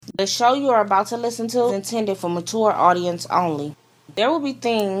The show you are about to listen to is intended for mature audience only. There will be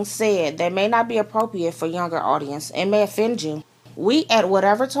things said that may not be appropriate for younger audience and may offend you. We at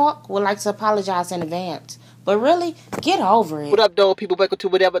Whatever Talk would like to apologize in advance. But really, get over it. What up, though, people? Welcome to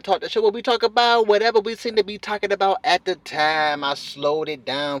Whatever Talk, the show where we talk about whatever we seem to be talking about at the time. I slowed it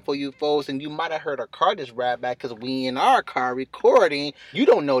down for you folks, and you might have heard a car just ride back because we in our car recording. You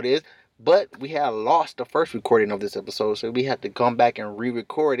don't know this, but we had lost the first recording of this episode, so we had to come back and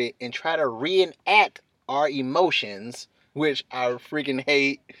re-record it and try to reenact our emotions, which I freaking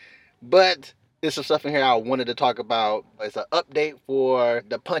hate. But there's some stuff in here I wanted to talk about. It's an update for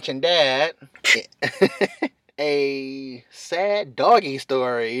the Punching Dad. A sad doggy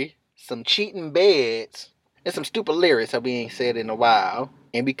story, some cheating beds, and some stupid lyrics that we ain't said in a while.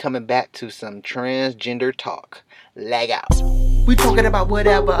 And we coming back to some transgender talk. Lag out. We talking about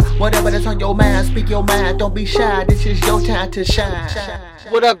whatever that's on your mind. Speak your mind, don't be shy. This is your time to shine.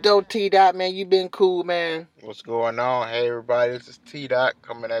 What up, though, T-Dot, man? You been cool, man. What's going on? Hey, everybody, this is T-Dot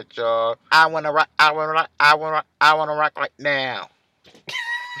coming at y'all. I wanna rock right now.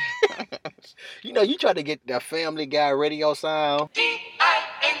 You know, you try to get the Family Guy radio sound.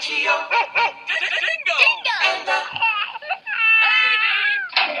 D-I-N-G-O. Dingo. And the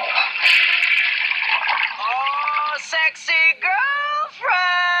oh, sexy girlfriend.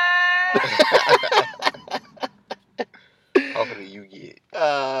 Hopefully you get.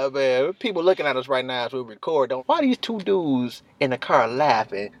 Man, people looking at us right now as we record. Why are these two dudes in the car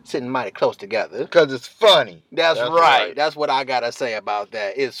laughing, sitting mighty close together? Because it's funny. That's right. That's what I gotta say about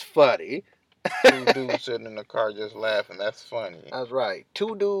that. It's funny. Two dudes sitting in the car just laughing. That's funny. That's right.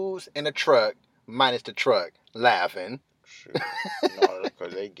 Two dudes in a truck, minus the truck, laughing. Sure. No,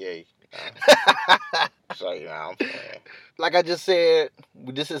 because they gay. So, I'm playing. Like I just said,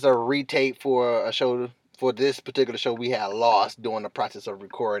 this is a retake for a show. For this particular show, we had lost during the process of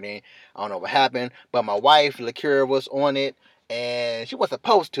recording. I don't know what happened, but my wife, Lakira, was on it, and she was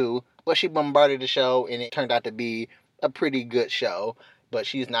supposed to, but she bombarded the show, and it turned out to be a pretty good show. But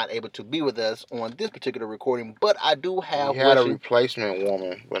she's not able to be with us on this particular recording. But I do have... We had a replacement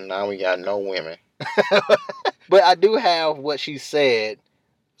woman, but now we got no women. But I do have what she said,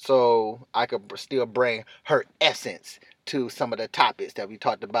 so I could still bring her essence to some of the topics that we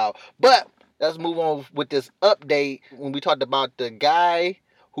talked about. But let's move on with this update. When we talked about the guy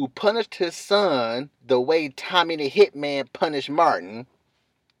who punished his son the way Tommy the Hitman punished Martin.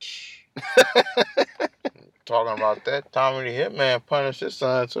 Talking about that, Tommy the Hitman punished his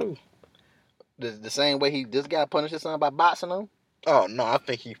son too. The same way this guy punished his son by boxing him? Oh, no, I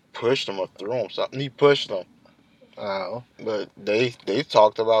think he pushed him or threw him something. He pushed him. Oh. But they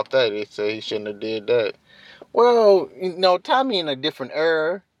talked about that. They said he shouldn't have did that. Well, you know, Tommy in a different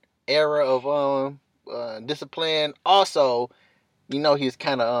era of discipline. Also, you know, he's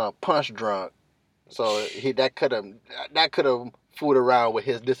kind of punch drunk, so that could have fooled around with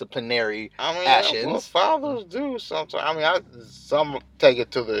his disciplinary actions. Well, fathers do sometimes. Some take it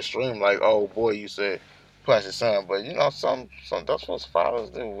to the extreme, like, oh boy, you said punch your son, but you know, some that's what fathers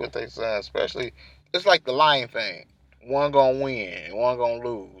do with their son. Especially, it's like the lion thing. One gonna win, and one gonna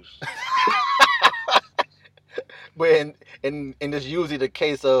lose. But and it's usually the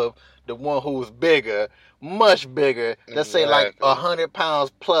case of the one who's bigger, much bigger. Let's say like 100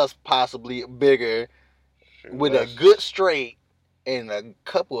 pounds plus, possibly bigger, with a good straight and a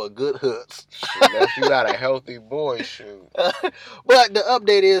couple of good hooks. Unless you got a healthy boy, shoot. But the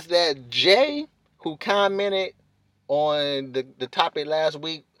update is that Jay, who commented on the topic last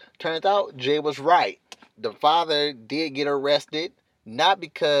week, turns out Jay was right. The father did get arrested, not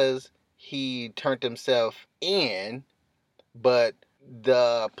because he turned himself in, but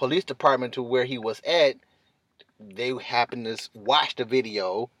the police department to where he was at, they happened to watch the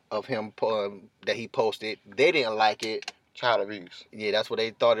video of him that he posted. They didn't like it. Child abuse. Yeah, that's what they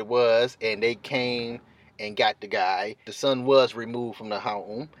thought it was, and they came and got the guy. The son was removed from the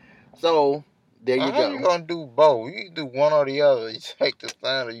home. So there you go. How you gonna do both? You do one or the other. You take the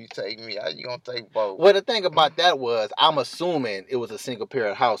son or you take me. How you gonna take both? Well, the thing about that was, I'm assuming it was a single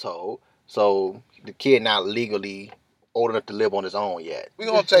parent household, so the kid not legally old enough to live on his own yet. We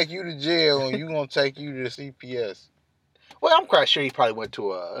gonna take you to jail and you gonna take you to CPS. Well, I'm quite sure he probably went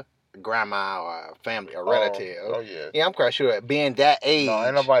to a grandma or a family, a relative. Oh yeah. Yeah, I'm quite sure being that age. No,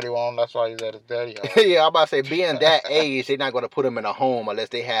 ain't nobody want him. That's why he's at his daddy house. Yeah, I'm about to say, being that age, they're not going to put him in a home unless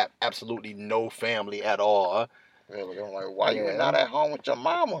they have absolutely no family at all. Yeah, but I'm like, why you not at home with your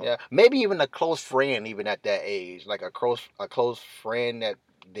mama? Yeah, maybe even a close friend, even at that age, like a close friend that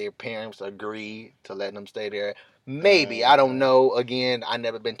their parents agree to let them stay there. Maybe. I don't know. Again, I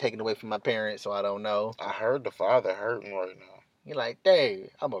never been taken away from my parents, so I don't know. I heard the father hurting right now. He like, dang,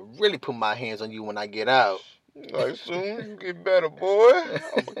 I'm gonna really put my hands on you when I get out. Like, soon as you get better, boy,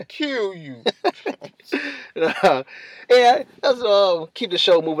 I'm gonna kill you. Yeah, let's keep the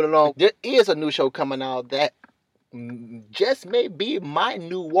show moving along. There is a new show coming out that just may be my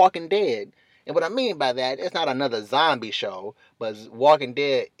new Walking Dead. And what I mean by that, it's not another zombie show, but Walking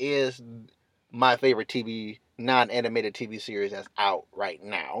Dead is my favorite non-animated TV series that's out right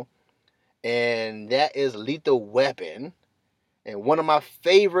now. And that is Lethal Weapon. And one of my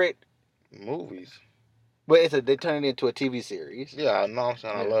favorite movies. But they turned it into a TV series. Yeah, I know. I'm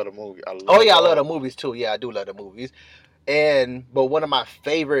saying I love the movie. I love the movies too. Yeah, I do love the movies. But one of my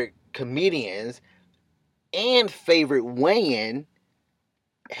favorite comedians and favorite Wayans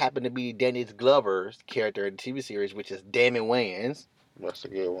happened to be Danny Glover's character in the TV series, which is Damon Wayans. That's a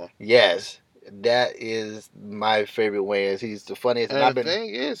good one. Yes, that is my favorite Wayans. He's the funniest. And the thing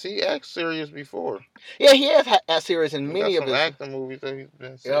is, he acted serious before. Yeah, he has acted serious in many of his acting movies that he's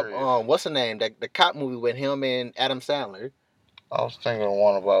been serious. Yep. What's the name? The cop movie with him and Adam Sandler. I was thinking of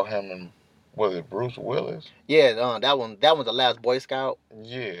one about him and was it Bruce Willis? Yeah, that one's The Last Boy Scout.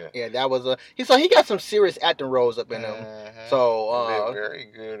 Yeah. Yeah, that was he got some serious acting roles up in him. So very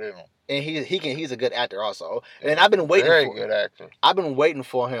good in him. And he's a good actor also. And I've been waiting very good actor. I've been waiting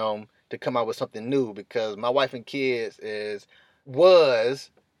for him to come out with something new because My Wife and Kids was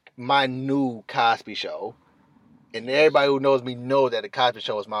my new Cosby Show. And everybody who knows me knows that the Cosby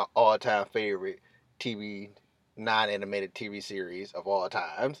Show is my all-time favorite non-animated TV series of all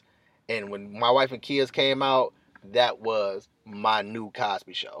times. And when My Wife and Kids came out, that was my new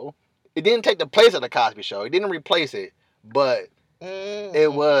Cosby Show. It didn't take the place of the Cosby Show. It didn't replace it, but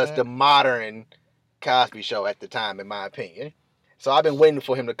it was the modern Cosby Show at the time, in my opinion. So I've been waiting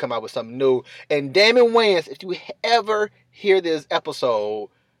for him to come out with something new. And Damon Wayans, if you ever hear this episode,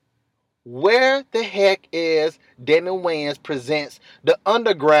 where the heck is Damon Wayans presents the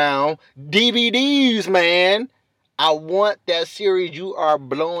Underground DVDs, man? I want that series. You are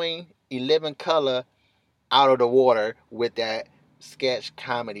blowing 11 Color out of the water with that sketch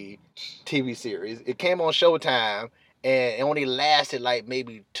comedy TV series. It came on Showtime and it only lasted like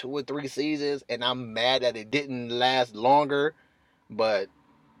maybe 2 or 3 seasons, and I'm mad that it didn't last longer. But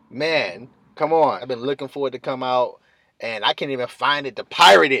man, come on. I've been looking for it to come out and I can't even find it to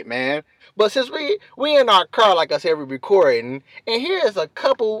pirate it, man. But since we in our car, like I said, we're recording, and here's a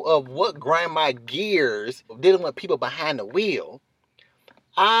couple of what grind my gears dealing with people behind the wheel.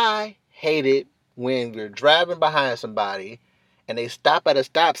 I hate it when we're driving behind somebody and they stop at a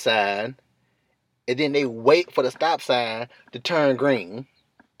stop sign and then they wait for the stop sign to turn green.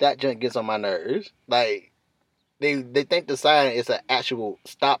 That junk gets on my nerves. Like, they think the sign is an actual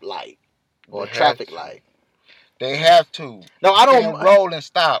stoplight or a traffic light. They have to. No, I don't roll and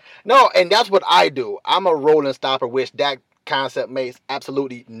stop. No, and that's what I do. I'm a roll and stopper, which that concept makes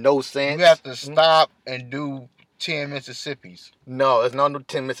absolutely no sense. You have to stop and do 10 Mississippis. No, it's not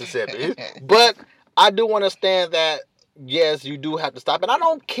 10 Mississippis. But I do understand that, yes, you do have to stop. And I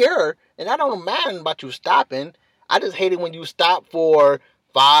don't care, and I don't mind about you stopping. I just hate it when you stop for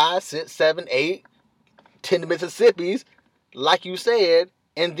 5, 6, 7, 8, 10 Mississippis, like you said,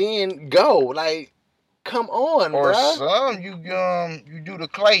 and then go. Like, come on, or bruh. some you do the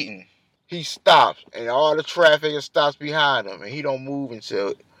Clayton. He stops and all the traffic stops behind him, and he don't move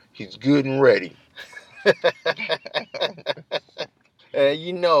until he's good and ready. And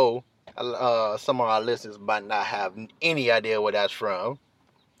you know, some of our listeners might not have any idea where that's from.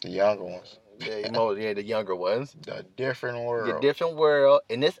 The younger ones. The younger ones. The Different World. The Different World,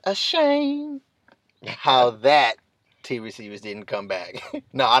 and it's a shame how that TV series didn't come back.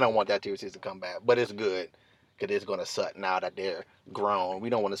 No, I don't want that TV series to come back, but it's good because it's gonna suck now that they're grown. We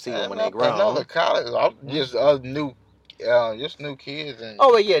don't want to see them when they're grown. Another college, just new kids and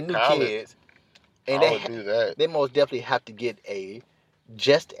new college. Kids, and I would do that. They most definitely have to get a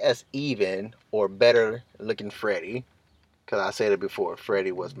just as even or better looking Freddy. Because I said it before,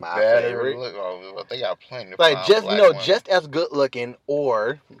 Freddy was my favorite. They got plenty. Like just as good looking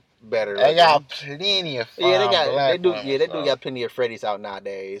or better. They got plenty of fine they do got plenty of Freddys out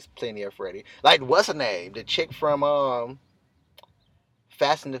nowadays. Plenty of Freddy. Like, what's her name? The chick from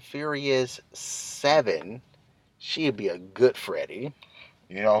Fast and the Furious 7. She'd be a good Freddy.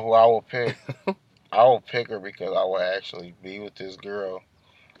 You know who I will pick? I will pick her because I will actually be with this girl.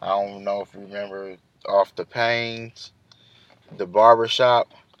 I don't know if you remember Off the Pains, the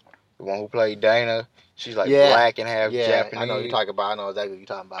barbershop, the one who played Dana. She's like black and half Japanese. I know what you're talking about. I know exactly what you're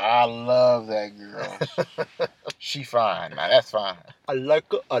talking about. I love that girl. She fine, man. That's fine. I like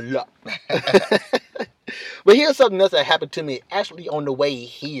her a lot. But here's something else that happened to me actually on the way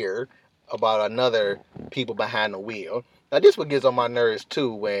here about another people behind the wheel. Now this one gets on my nerves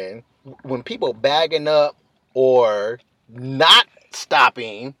too when people bagging up or not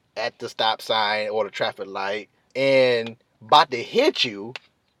stopping at the stop sign or the traffic light and about to hit you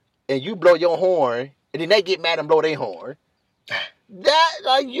and you blow your horn and then they get mad and blow their horn. That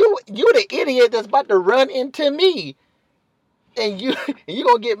like you the idiot that's about to run into me. And you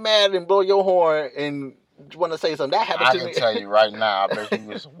gonna get mad and blow your horn and want to say something. That happened to me. I can tell you right now, I bet you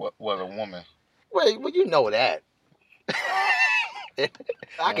was a woman. Well, you know that.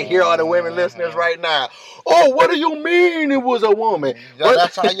 I can hear all the women listeners right now. Oh, what do you mean it was a woman?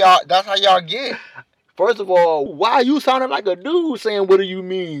 That's how y'all get. First of all, why you sounding like a dude saying what do you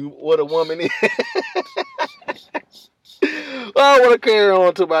mean what a woman is? I don't want to carry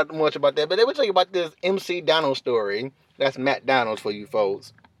on too much about that, but let me tell you about this MC Donald story. That's Matt Donald's for you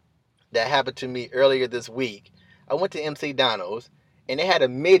folks. That happened to me earlier this week. I went to MC Donald's and they had a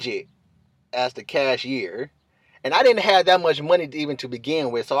midget as the cashier. And I didn't have that much money to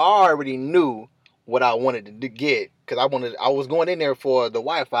begin with, so I already knew what I wanted to get because I was going in there for the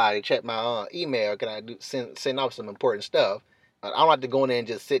Wi-Fi to check my email. Can I send off some important stuff? I don't like to go in there and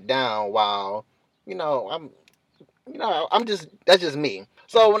just sit down while that's just me.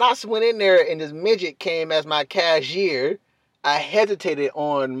 So when I went in there and this midget came as my cashier, I hesitated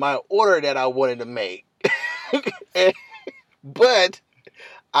on my order that I wanted to make, but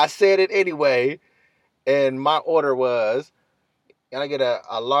I said it anyway. And my order was, can I get a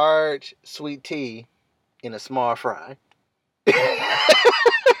large sweet tea and a small fry?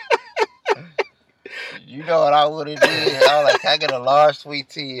 You know what I would have did? I was like, can I get a large sweet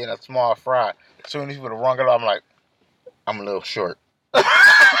tea and a small fry? As soon as you would have rung it up, I'm like, I'm a little short.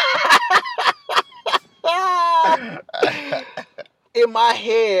 In my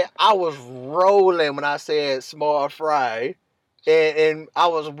head, I was rolling when I said small fry. And I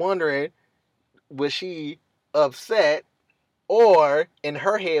was wondering, was she upset, or in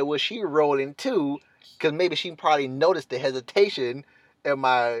her head was she rolling too? Because maybe she probably noticed the hesitation in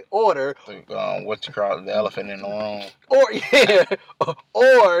my order. What you call it, the elephant in the room?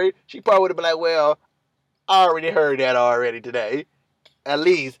 Or she probably would have been like, "Well, I already heard that already today, at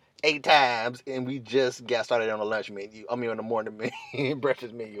least 8 times, and we just got started on the lunch menu. I mean, on the morning menu,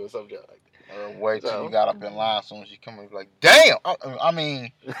 breakfast menu, or something like that." Wait till you got up in line. As soon as you come in, be like, damn. I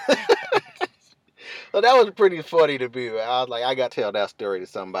mean. So that was pretty funny to me. I was like, I got to tell that story to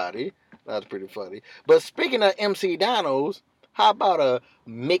somebody. That was pretty funny. But speaking of MC Donald's, how about a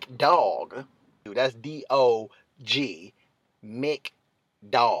McDog? That's D-O-G.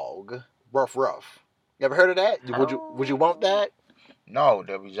 McDog. Rough. You ever heard of that? Would you want that? No,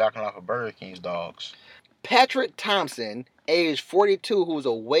 they'll be jacking off of Burger King's dogs. Patrick Thompson, age 42, who's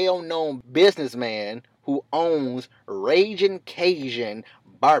a well-known businessman who owns Ragin' Cajun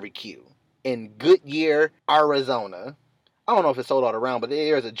Barbecue in Goodyear, Arizona. I don't know if it's sold all around, but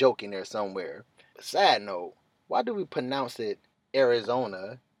there's a joke in there somewhere. Side note, why do we pronounce it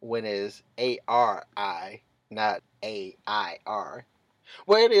Arizona when it's A-R-I, not A-I-R?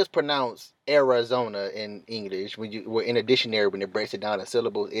 Well, it is pronounced Arizona in English. We're in a dictionary, when it breaks it down in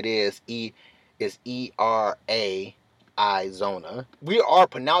syllables, it is E-R-A-I zona. We are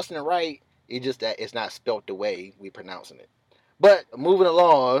pronouncing it right. It's just that it's not spelt the way we pronouncing it. But moving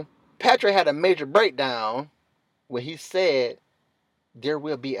along, Patrick had a major breakdown when he said there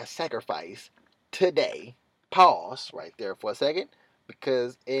will be a sacrifice today. Pause right there for a second,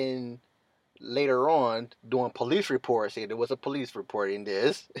 because later on, doing police reports, there was a police report in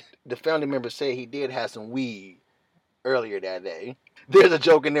this. The family member said he did have some weed earlier that day. There's a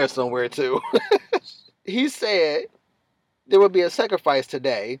joke in there somewhere too. He said there will be a sacrifice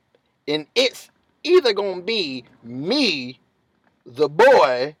today, and it's either gonna be me, the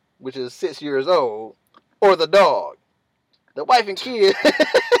boy, which is 6 years old, or the dog. The wife and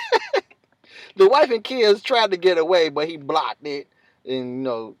kids tried to get away, but he blocked it and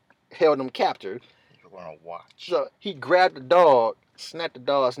held them captive. You're gonna watch. So he grabbed the dog, snapped the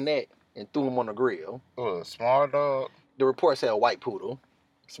dog's neck, and threw him on the grill. Oh, a small dog? The report said a white poodle.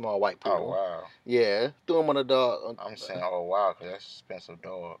 Small white poodle. Oh, wow. Yeah, threw him on the dog. I'm saying, oh, wow, because that's an expensive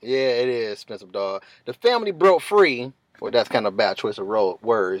dog. Yeah, it is expensive dog. The family broke free. Well, that's kind of a bad choice of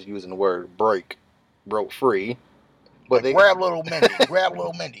words, using the word break. Broke free. But they grab little Mindy. Grab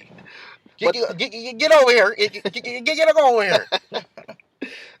little Mindy. Get over here. Get over here.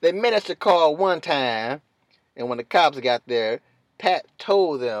 They managed to call one time, and when the cops got there, Pat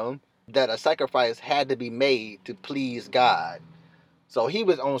told them that a sacrifice had to be made to please God. So he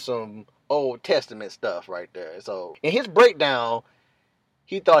was on some Old Testament stuff right there. So in his breakdown,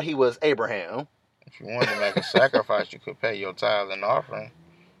 he thought he was Abraham. If you wanted to make a sacrifice, you could pay your tithe and offering.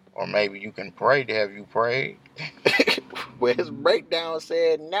 Or maybe you can pray to have you prayed. where his breakdown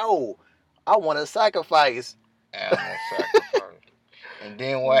said, "No, I want to sacrifice." Animal sacrifice. And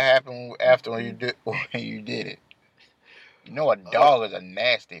then what happened after when you did it? You know, a dog is a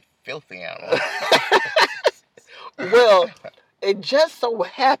nasty, filthy animal. Well, it just so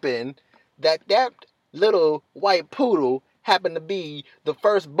happened that little white poodle happened to be the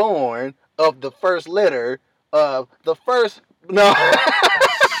firstborn of the first litter of the first. No.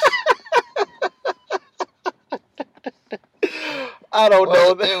 I don't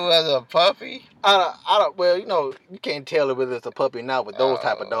know. It was a puppy. I don't. Well, you can't tell whether it's a puppy or not with those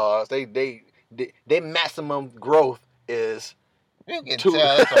type of dogs. They maximum growth is. You can tell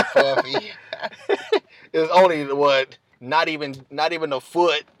it's a puppy. It's only what? Not even a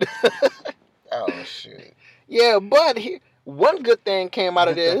foot. Oh shit. Yeah, but one good thing came out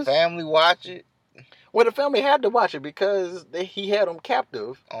of this. Did the family watch it? Well, the family had to watch it because he had them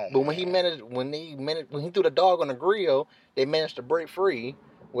captive. Oh, but when he threw the dog on the grill, they managed to break free,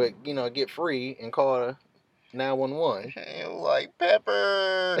 get free and call 911. Like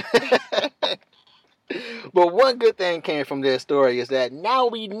Pepper. But one good thing came from this story is that now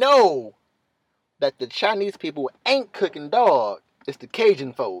we know that the Chinese people ain't cooking dog. It's the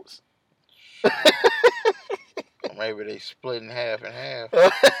Cajun folks. Or maybe they split in half and half.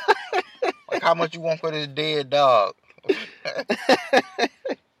 Like, how much you want for this dead dog?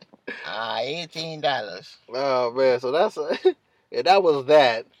 $18. Oh man, so that's that was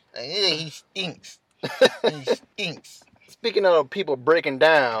that. He stinks. He stinks. Speaking of people breaking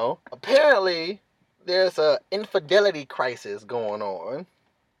down, apparently there's a infidelity crisis going on.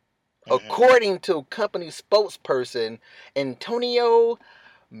 Mm-hmm. According to company spokesperson Antonio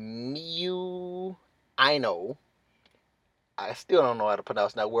Muino. I still don't know how to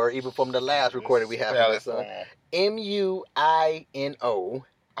pronounce that word, even from the last recording we have. Muino. Muino.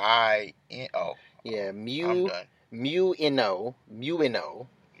 Yeah, Muino.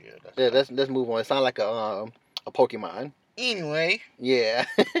 Yeah, let's move on. It sounds like a Pokemon. Anyway. Yeah.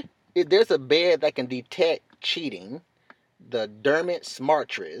 There's a bed that can detect cheating. The Dermot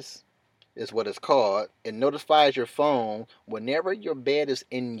Smartress is what it's called. It notifies your phone whenever your bed is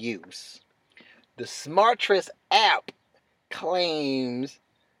in use. The Smartress app claims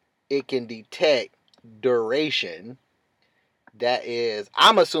it can detect duration. That is,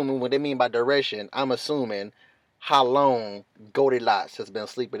 I'm assuming what they mean by duration, I'm assuming how long Goldilocks has been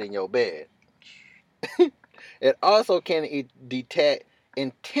sleeping in your bed. It also can detect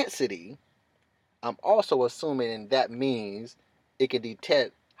intensity. I'm also assuming that means it can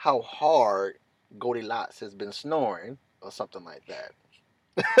detect how hard Goldilocks has been snoring or something like that.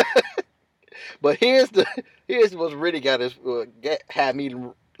 But here's what's really had me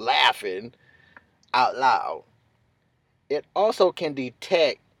laughing out loud. It also can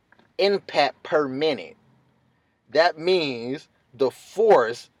detect impact per minute. That means the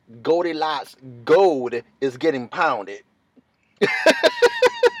force Goldilocks gold is getting pounded.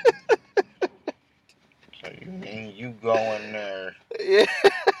 So you mean you go in there, Yeah,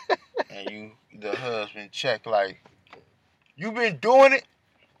 and the husband check like, you been doing it?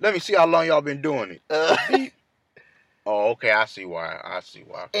 Let me see how long y'all been doing it. Oh, okay, I see why.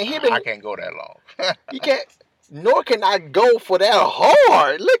 And I can't go that long. You can't, nor can I go for that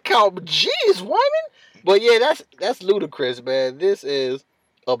hard. Look how, jeez, woman. But yeah, that's ludicrous, man. This is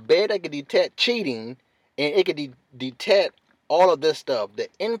a bed that can detect cheating, and it can detect all of this stuff. The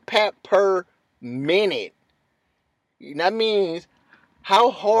impact per minute. That means how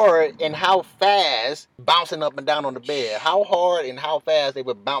hard and how fast bouncing up and down on the bed. How hard and how fast they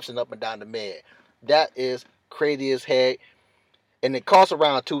were bouncing up and down the bed. That is crazy as heck. And it costs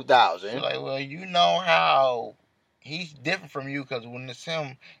around $2,000. Like, well, you know how he's different from you, because when it's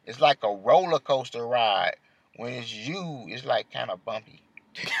him, it's like a roller coaster ride. When it's you, it's like kind of bumpy.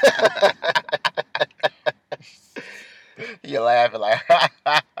 You're laughing like,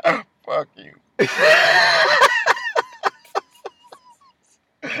 fuck you.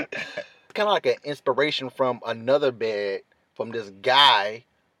 Kind of like an inspiration from another bed from this guy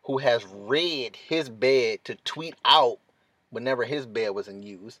who has read his bed to tweet out whenever his bed was in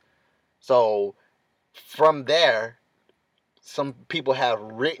use. So from there, some people have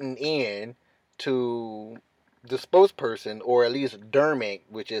written in to the spokesperson, or at least Dermot,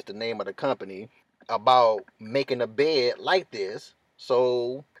 which is the name of the company, about making a bed like this.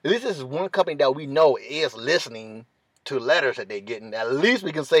 So this is one company that we know is listening to letters that they're getting. At least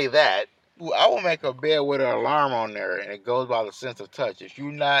we can say that. I will make a bed with an alarm on there, and it goes by the sense of touch. If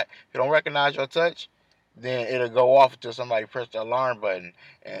you don't recognize your touch, then it'll go off until somebody press the alarm button.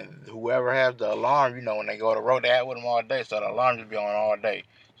 And whoever has the alarm, when they go to road, they have with them all day, so the alarm just be on all day.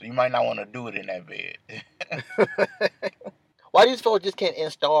 So you might not want to do it in that bed. Why these folks just can't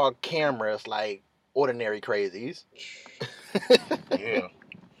install cameras like ordinary crazies? Yeah.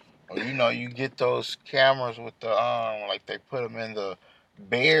 Well, you get those cameras with the like they put them in the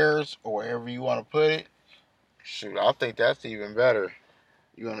bears or wherever you want to put it. Shoot, I think that's even better.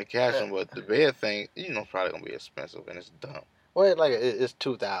 You want to catch them, but the bear thing, probably gonna be expensive and it's dumb. Well, like it's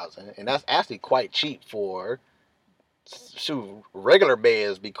 2,000, and that's actually quite cheap for regular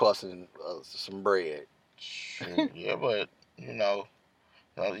beds be costing some bread. Shoot, yeah, but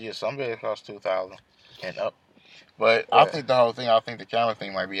some bears cost 2,000 and up. But I think the camera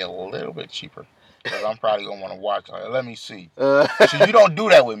thing might be a little bit cheaper. Because I'm probably going to want to watch. Like, let me see. So you don't do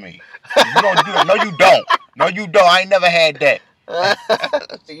that with me. You don't do that. No, you don't. No, you don't. I ain't never had that.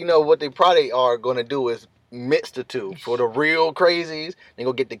 What they probably are going to do is mix the two. For the real crazies, they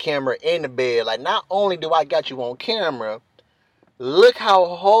go get the camera in the bed. Like, not only do I got you on camera, look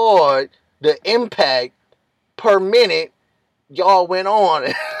how hard the impact per minute y'all went on.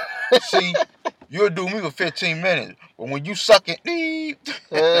 See, you'll do me for 15 minutes. But when you suck it,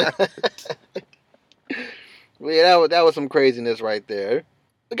 yeah, that was some craziness right there.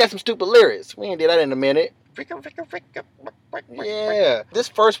 We got some stupid lyrics. We ain't did that in a minute. Yeah. This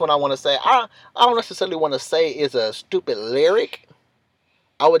first one I want to say, I don't necessarily want to say is a stupid lyric.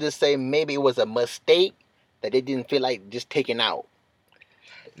 I would just say maybe it was a mistake that they didn't feel like just taking out.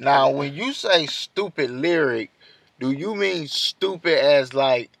 Now, when you say stupid lyric, do you mean stupid as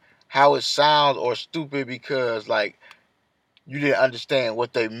like how it sounds, or stupid because like you didn't understand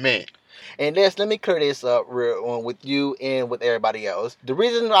what they meant? And let me clear this up with you and with everybody else. The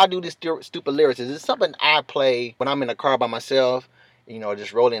reason I do this stupid lyrics is it's something I play when I'm in a car by myself,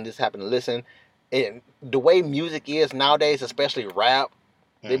 just rolling, just happen to listen. And the way music is nowadays, especially rap,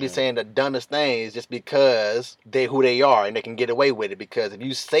 they be saying the dumbest things just because they who they are and they can get away with it. Because if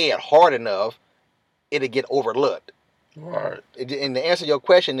you say it hard enough, it'll get overlooked. Right. And the answer to your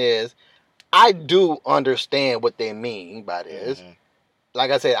question is, I do understand what they mean by this. Mm-hmm.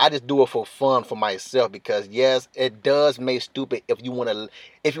 Like I said, I just do it for fun for myself because yes, it does make stupid if you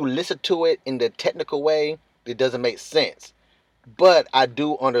listen to it in the technical way, it doesn't make sense. But I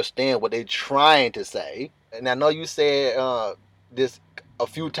do understand what they're trying to say. And I know you said this a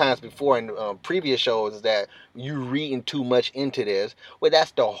few times before in previous shows that you reading too much into this. Well,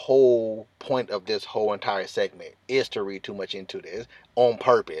 that's the whole point of this whole entire segment, is to read too much into this on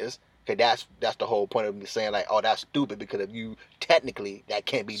purpose. Okay, that's the whole point of me saying like, oh, that's stupid because if you technically that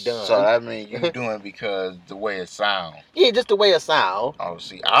can't be done. So that means you doing it because the way it sounds. Yeah, just the way it sounds. Oh,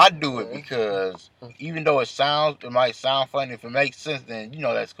 see, I do it because even though it might sound funny. If it makes sense, then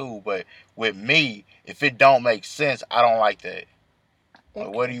that's cool. But with me, if it don't make sense, I don't like that. Okay.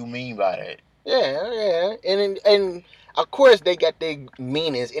 What do you mean by that? Yeah, and of course they got their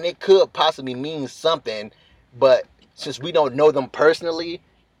meanings, and it could possibly mean something, but since we don't know them personally,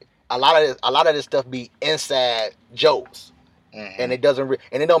 a lot of this stuff be inside jokes, and it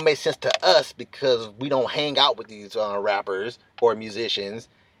don't make sense to us because we don't hang out with these rappers or musicians,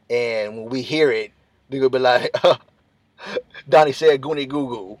 and when we hear it, they gonna be like, Donnie said "Goonie Goo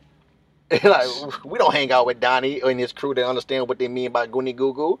Goo." Like, we don't hang out with Donnie and his crew to understand what they mean by Goonie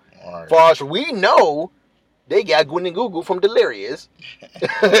Goo Goo. Right. Far as we know, they got Goonie Goo Goo from Delirious.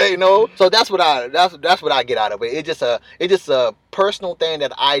 So that's what I get out of it. It's just a personal thing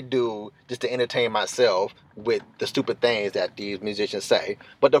that I do just to entertain myself with the stupid things that these musicians say.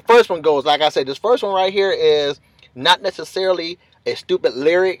 But the first one goes, like I said, this first one right here is not necessarily a stupid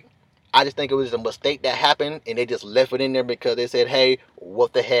lyric. I just think it was a mistake that happened and they just left it in there because they said, hey,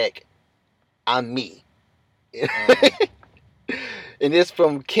 what the heck? I'm me. And it's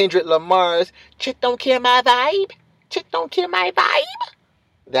from Kendrick Lamar's Chick Don't Kill My Vibe. Chick Don't Kill My Vibe.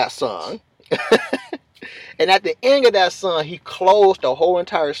 That song. And at the end of that song, he closed the whole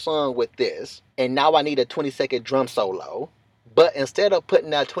entire song with this. And now I need a 20-second drum solo. But instead of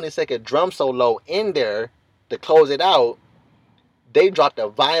putting that 20-second drum solo in there to close it out, they dropped a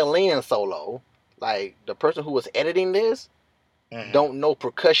violin solo. Like, the person who was editing this don't know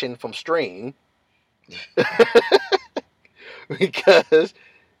percussion from string. Because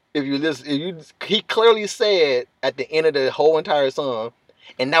if you listen, he clearly said at the end of the whole entire song,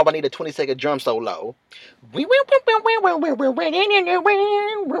 and now I need a 20-second drum solo. I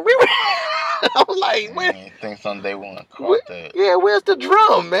was like, man, I think someday want to call that. Yeah, where's the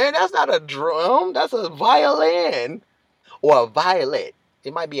drum, man? That's not a drum. That's a violin. Or a violet.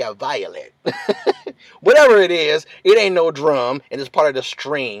 It might be a violet. Whatever it is, it ain't no drum, and it's part of the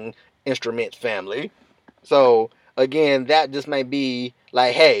string instrument family. So, again, that just might be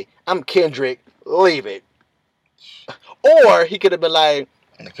like, hey, I'm Kendrick, leave it. Or he could have been like...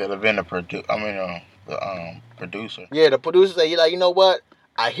 It could have been the producer. Yeah, the producer said, you know what?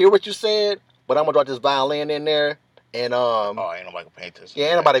 I hear what you said, but I'm gonna drop this violin in there. And ain't nobody gonna pay attention. Yeah,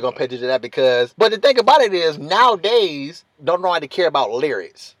 ain't nobody gonna pay attention to that because. But the thing about it is, nowadays don't nobody care about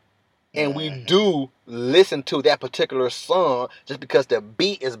lyrics, and we do listen to that particular song just because the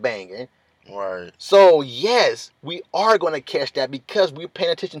beat is banging. Right. So yes, we are gonna catch that because we're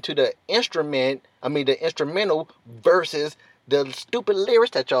paying attention to the instrumental versus the stupid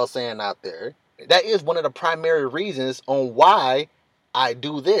lyrics that y'all saying out there. That is one of the primary reasons on why I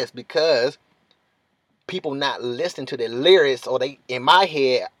do this, because people not listening to the lyrics, or they, in my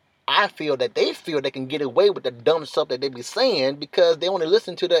head, I feel that they can get away with the dumb stuff that they be saying because they only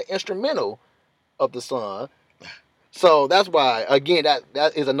listen to the instrumental of the song. So that's why, again,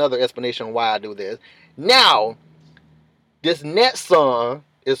 that is another explanation why I do this. Now, this next song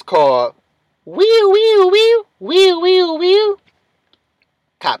is called Wheel Wheel Wheel Wheel Wheel Wheel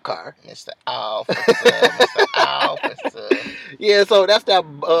Cop Car. Mr. Officer, Mr. Officer. Yeah, so that's that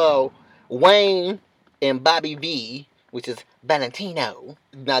Wayne and Bobby V, which is Valentino.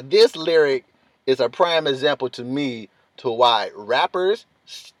 Now, this lyric is a prime example to me to why rappers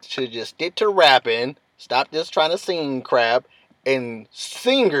should just stick to rapping, stop just trying to sing crap, and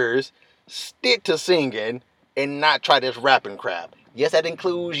singers stick to singing and not try this rapping crap. Yes, that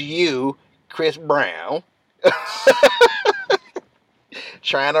includes you, Chris Brown,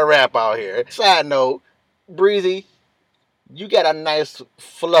 trying to rap out here. Side note, Breezy, you got a nice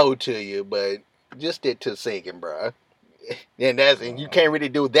flow to you, but just stick to singing, bruh. And you can't really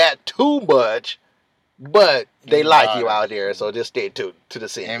do that too much, but they like you out there, so just stick to the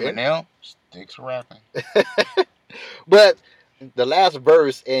singing. Eminem sticks rapping. But the last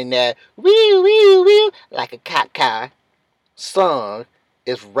verse in that wee wee wee like a cop car song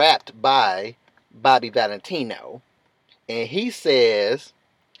is rapped by Bobby Valentino, and he says,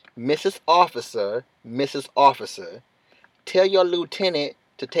 Mrs. Officer, tell your lieutenant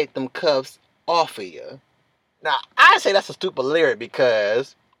to take them cuffs off of you. Now, I say that's a stupid lyric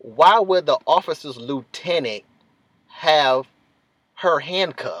because why would the officer's lieutenant have her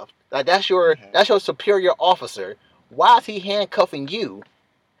handcuffed? Like that's your superior officer. Why is he handcuffing you?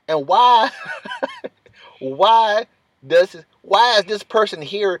 And why is this person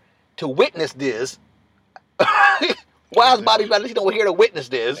here to witness this? Why is Bobby Valentino here to witness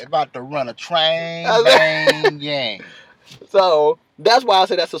this? They about to run a train, bang, gang. So that's why I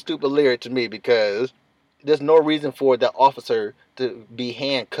say that's a stupid lyric to me, because there's no reason for the officer to be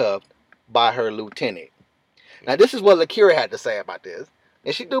handcuffed by her lieutenant. Now this is what Lakira had to say about this,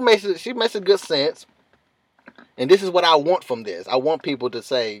 and she makes a good sense. And this is what I want from this. I want people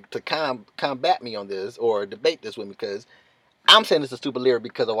to combat me on this or debate this with me, because I'm saying it's a stupid lyric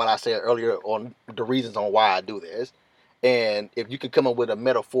because of what I said earlier on the reasons on why I do this. And if you can come up with a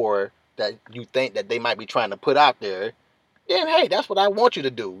metaphor that you think that they might be trying to put out there, then hey, that's what I want you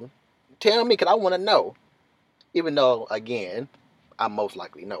to do. Tell me, because I want to know. Even though, again, I most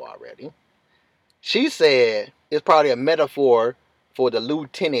likely know already. She said it's probably a metaphor for the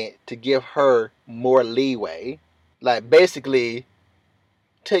lieutenant to give her more leeway. Like, basically,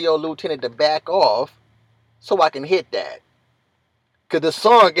 tell your lieutenant to back off so I can hit that. Because the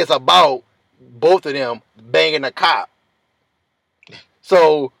song is about both of them banging a cop.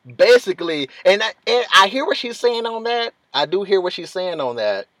 So, basically, and I hear what she's saying on that. I do hear what she's saying on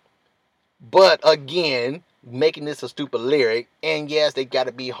that. But, again, making this a stupid lyric, and yes, they got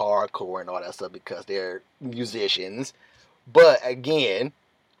to be hardcore and all that stuff because they're musicians. But, again,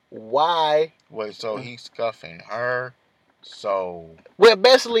 why? Wait, so he's scuffing her? So, well,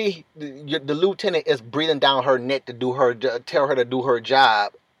 basically, the lieutenant is breathing down her neck to tell her to do her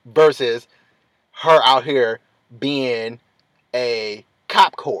job, versus her out here being a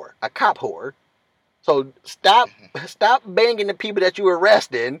cop whore. So stop banging the people that you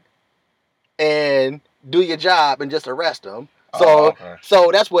arresting, and do your job and just arrest them. So, so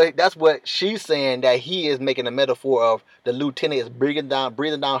that's what she's saying, that he is making a metaphor of the lieutenant is breathing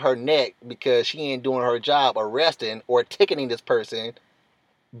down her neck because she ain't doing her job arresting or ticketing this person,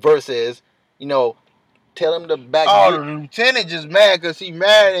 versus, tell him to back. Oh, the lieutenant just mad because he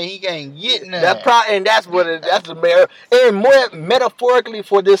mad and he can't get nothing. That's the mayor. And more metaphorically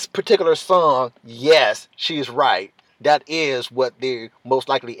for this particular song, yes, she's right. That is what they're most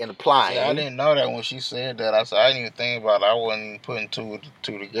likely implying. See, I didn't know that when she said that. I didn't even think about it. I wasn't putting two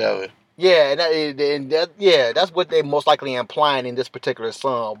together. Yeah, that's what they're most likely implying in this particular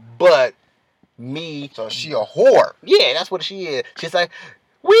song. But so she a whore. Yeah, that's what she is. She's like,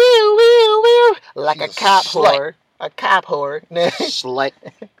 wheel, like she's a cop whore. A cop whore. Slut.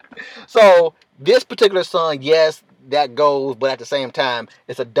 So this particular song, yes, that goes, but at the same time,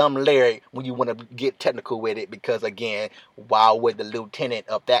 it's a dumb lyric when you want to get technical with it because, again, why would the lieutenant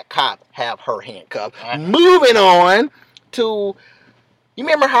of that cop have her handcuffed? Moving on to, you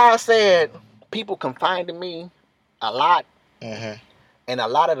remember how I said people confide in me a lot? Mm-hmm. And a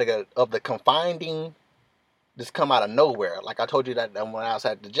lot of the confining just come out of nowhere. Like I told you that when I was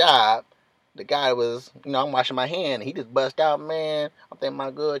at the job, the guy was, I'm washing my hand. He just bust out, man, I think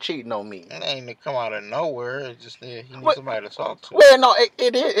my girl cheating on me. It ain't to come out of nowhere. It's just that he needs somebody to talk to. Well, no,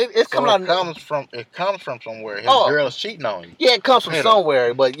 it's so coming out. It comes from somewhere. His girl's cheating on you. Yeah, it comes from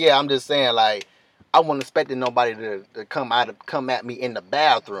somewhere. But yeah, I'm just saying, like, I wasn't expecting nobody to come at me in the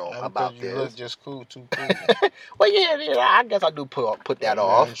bathroom about this. You look just cool, too cool. Well, yeah, I guess I do put that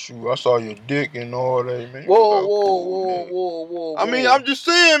off. Man, shoot, I saw your dick and all that, man. Whoa. I mean, I'm just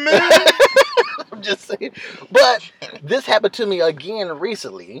saying, man. I'm just saying. But this happened to me again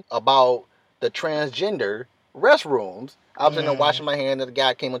recently about the transgender restrooms. I was in there washing my hand and the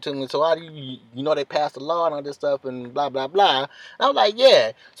guy came up to me and said, how do you they passed the law and all this stuff and blah, blah, blah. And I was like,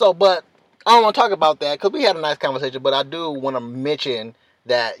 yeah. So, but I don't want to talk about that because we had a nice conversation, but I do want to mention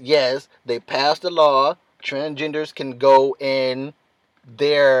that, yes, they passed the law. Transgenders can go in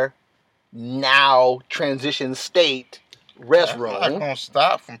their now transition state restroom. That's not going to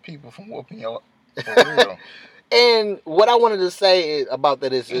stop people from whooping you up, for real. And what I wanted to say about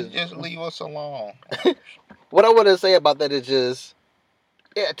that is just leave us alone. What I want to say about that is just,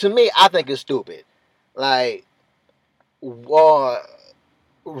 to me, I think it's stupid. Like, recently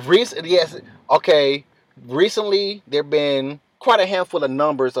there been quite a handful of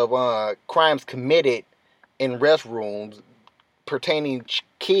numbers of crimes committed in restrooms pertaining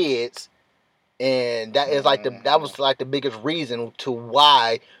kids, and that is that was the biggest reason to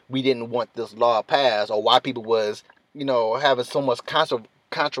why we didn't want this law passed, or why people was having so much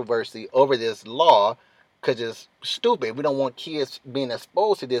controversy over this law, because it's stupid. We don't want kids being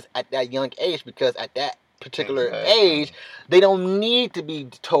exposed to this at that young age, because at that particular age, they don't need to be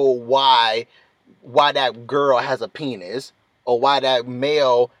told why that girl has a penis or why that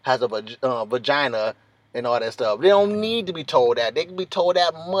male has a vagina and all that stuff. They don't need to be told that. They can be told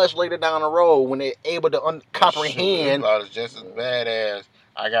that much later down the road when they're able to comprehend. It's just as bad as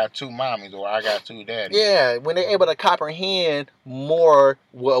I got two mommies or I got two daddies. Yeah, when they're able to comprehend more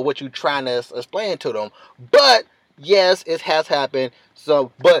what you're trying to explain to them. But yes, it has happened.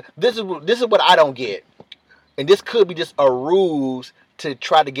 So, but this is what I don't get. And this could be just a ruse to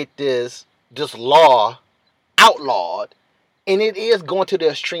try to get this law outlawed. And it is going to the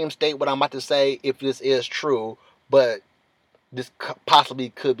extreme state, what I'm about to say, if this is true. But this possibly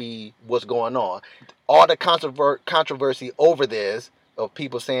could be what's going on. All the controversy over this, of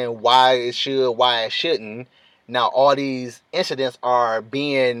people saying why it should, why it shouldn't. Now, all these incidents are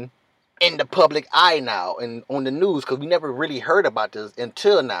being in the public eye now and on the news, because we never really heard about this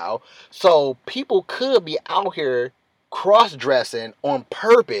until now. So people could be out here cross-dressing on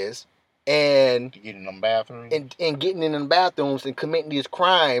purpose and getting in them bathrooms and getting in them bathrooms and committing these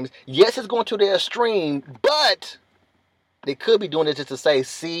crimes. Yes, it's going to the extreme, but they could be doing this just to say,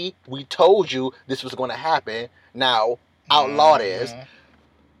 see, we told you this was going to happen. Now outlaw this.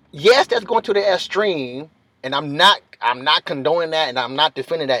 Yes, that's going to the extreme. And I'm not condoning that, and I'm not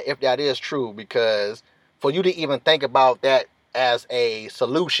defending that if that is true, because for you to even think about that as a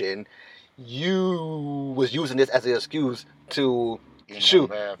solution, you was using this as an excuse to to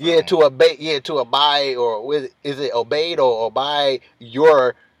abide, or is it obeyed or abide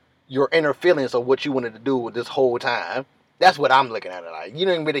your inner feelings of what you wanted to do with this whole time. That's what I'm looking at it like. You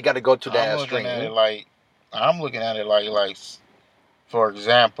don't really got to go to that extreme. I'm looking at it like, for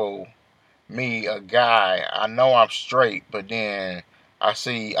example, me, a guy, I know I'm straight, but then I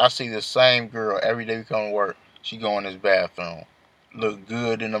see the same girl every day we come to work. She go in this bathroom, look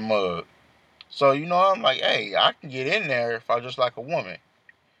good in the mug. So, I'm like, hey, I can get in there if I just like a woman.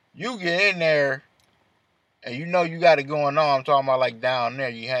 You get in there, and you got it going on. I'm talking about like down there,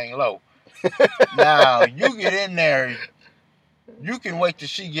 you hang low. Now, you get in there, you can wait till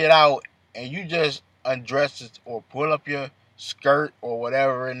she get out, and you just undress it or pull up your skirt or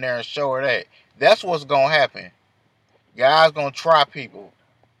whatever in there and show her that. That's what's gonna happen. Guys gonna try people.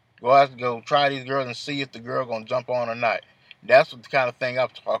 Go try these girls and see if the girl gonna jump on or not. That's what the kind of thing I'm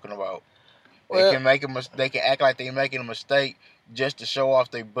talking about. They can they can act like they're making a mistake just to show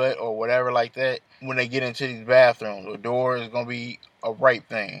off their butt or whatever like that. When they get into these bathrooms, the door is gonna be a rape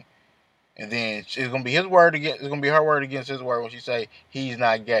thing, and then it's gonna be her word against his word when she say he's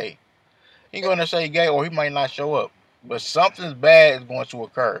not gay. He's gonna say gay, or he might not show up. But something bad is going to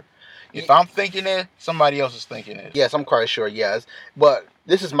occur. If I'm thinking it, somebody else is thinking it. Yes, I'm quite sure, yes. But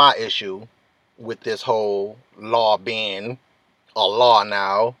this is my issue with this whole law being a law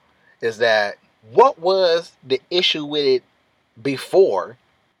now is that what was the issue with it before?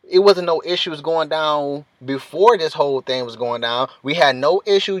 It wasn't no issues going down before this whole thing was going down. We had no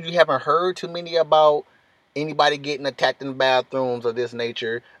issues. You haven't heard too many about anybody getting attacked in bathrooms of this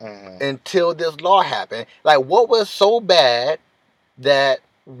nature until this law happened. Like, what was so bad that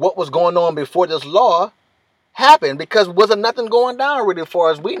what was going on before this law happened? Because wasn't nothing going down really, as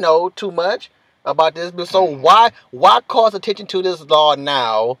far as we know, too much about this. So why cause attention to this law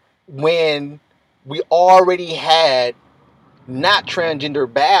now when we already had not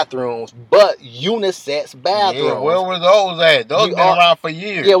transgender bathrooms, but unisex bathrooms? Yeah, where were those at? Those been around for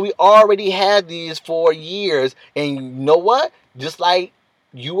years. Yeah, we already had these for years. And you know what? Just like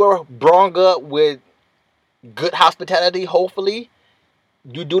you were brought up with good hospitality, hopefully,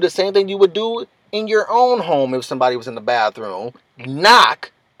 you do the same thing you would do in your own home if somebody was in the bathroom.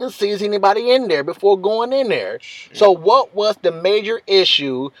 Knock to see if anybody in there before going in there. Shit. So what was the major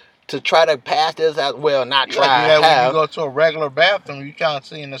issue to try to pass this out? Well, not you try. Like when you go to a regular bathroom, you can't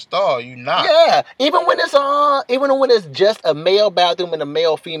see in the stall. You knock. Yeah, even when it's just a male bathroom and a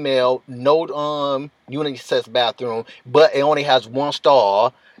male female, no unisex bathroom, but it only has one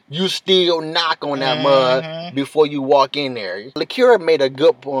stall. You still knock on that mud before you walk in there. Lakira made a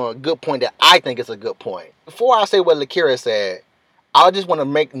good point that I think is a good point. Before I say what Lakira said, I just want to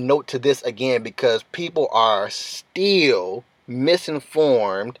make note to this again because people are still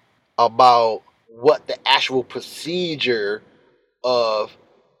misinformed about what the actual procedure of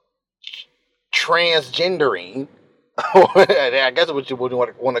transgendering, I guess what you would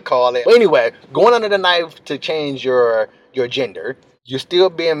want to call it. But anyway, going under the knife to change your gender, you're still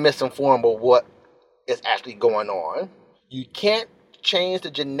being misinformed of what is actually going on. You can't change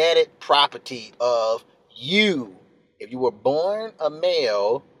the genetic property of you. If you were born a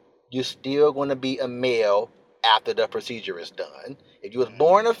male, you're still going to be a male after the procedure is done. If you was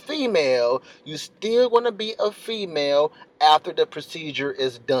born a female, you're still going to be a female after the procedure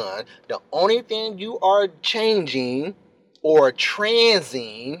is done. The only thing you are changing or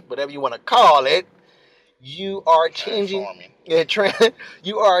transing, whatever you want to call it, you are changing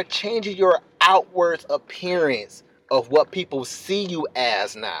you are changing your outward appearance of what people see you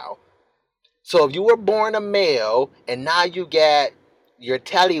as now. So if you were born a male and now you got your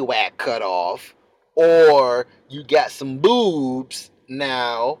tallywhack cut off or you got some boobs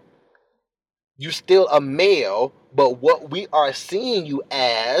now, you're still a male, but what we are seeing you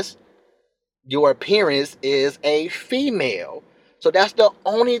as, your appearance is a female. So that's the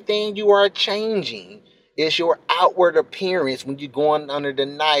only thing you are changing is your outward appearance when you're going under the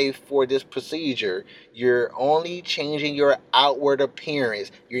knife for this procedure. You're only changing your outward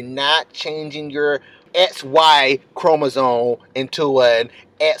appearance. You're not changing your XY chromosome into an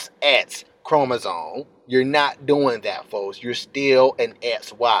XX chromosome. You're not doing that, folks. You're still an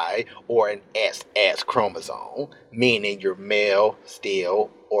XY or an XX chromosome, meaning you're male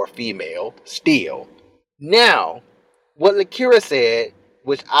still or female still. Now, what Lakira said,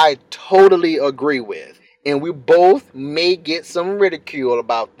 which I totally agree with, and we both may get some ridicule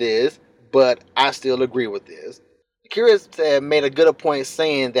about this, but I still agree with this. Lakira said, made a good point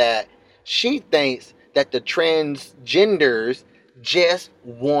saying that she thinks that the transgenders just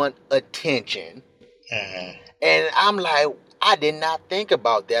want attention. And I'm like, I did not think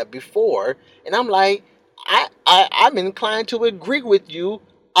about that before. And I'm like, I'm inclined to agree with you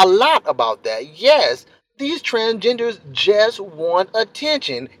a lot about that. Yes, these transgenders just want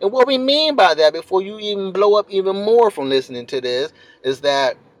attention. And what we mean by that, before you even blow up even more from listening to this, is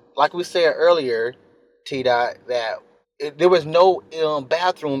that, like we said earlier, T-Dot, that there was no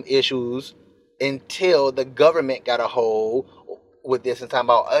bathroom issues until the government got a hold with this and talking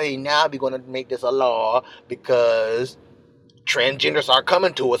about, hey, now we're going to make this a law because transgenders are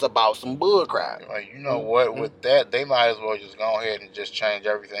coming to us about some bull crap. Like, you know what? With that, they might as well just go ahead and just change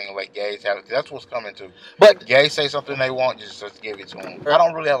everything and let gays have it. That's what's coming to. But gays say something they want, just give it to them. I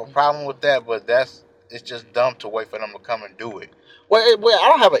don't really have a problem with that, but it's just dumb to wait for them to come and do it. Well, I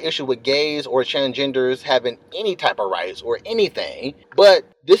don't have an issue with gays or transgenders having any type of rights or anything, but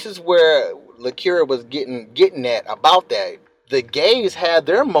this is where Lakira was getting at about that. The gays had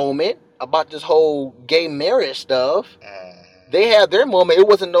their moment about this whole gay marriage stuff. They had their moment. It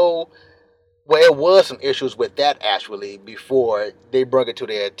wasn't well, it was some issues with that actually before they brought it to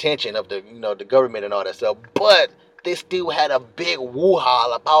their attention of the government and all that stuff. But they still had a big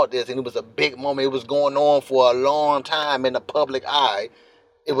woo-ha about this, and it was a big moment. It was going on for a long time in the public eye.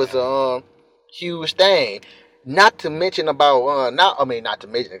 It was a huge thing. Not to mention about not to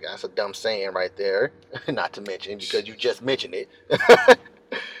mention, that's a dumb saying right there. Not to mention, because you just mentioned it.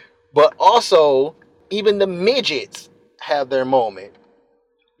 But also, even the midgets have their moment.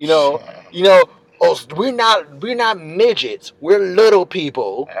 You know, you know. Oh, we're not midgets. We're little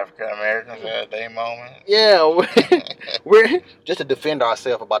people. African Americans had their moment. Yeah, we're just to defend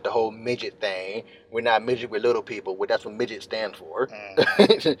ourselves about the whole midget thing. We're not midget. We're little people. Well, that's what midget stands for.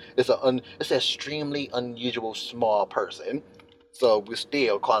 It's an extremely unusual small person. So we're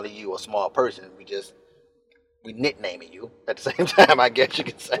still calling you a small person. We nicknaming you at the same time. I guess you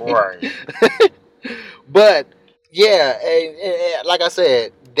could say. Right. But yeah, and like I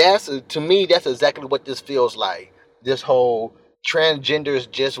said, to me that's exactly what this feels like. This whole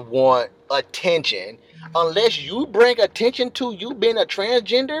transgenders just want attention. Unless you bring attention to you being a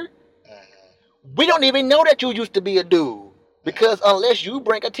transgender, we don't even know that you used to be a dude. Because unless you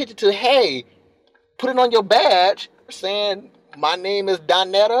bring attention to, hey, put it on your badge saying my name is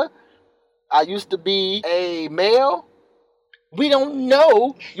Donetta, I used to be a male. We don't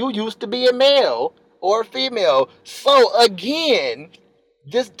know you used to be a male or a female. So again,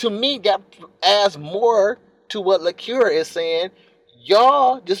 this to me that adds more to what Lacura is saying.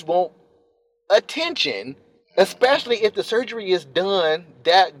 Y'all just want attention, especially if the surgery is done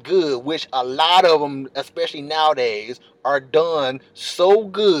that good, which a lot of them, especially nowadays, are done so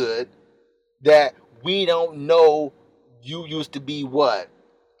good that we don't know you used to be what.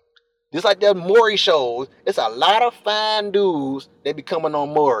 Just like that Maury shows, it's a lot of fine dudes that be coming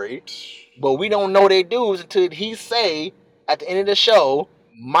on Maury, but we don't know they dudes until he say at the end of the show,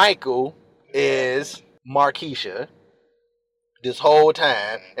 Michael is Markeisha this whole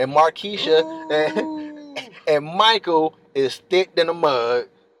time, and Markeisha and Michael is thick than a mug,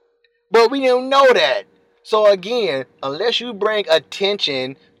 but we don't know that. So again, unless you bring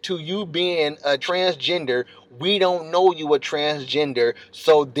attention to you being a transgender, we don't know you a transgender.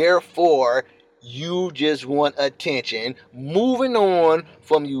 So therefore, you just want attention. Moving on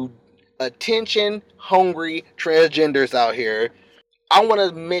from you attention hungry transgenders out here, I want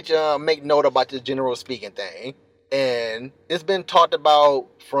to make note about this general speaking thing, and it's been talked about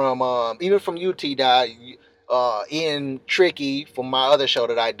from even from UT Dot, Ian Tricky from my other show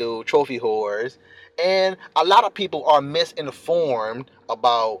that I do, Trophy Whores, and a lot of people are misinformed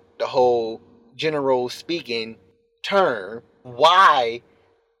about the whole general speaking term. Why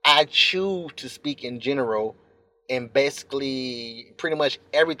I choose to speak in general and basically pretty much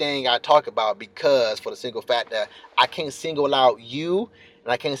everything I talk about, because for the single fact that I can't single out you,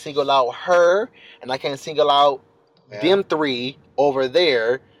 and I can't single out her, and I can't single out them three over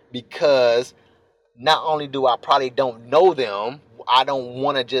there, because not only do I probably don't know them, I don't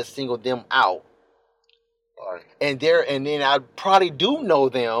want to just single them out. Right. And then I probably do know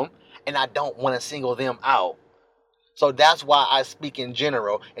them, and I don't want to single them out. So that's why I speak in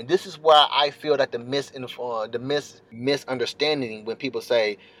general, and this is where I feel that the misunderstanding when people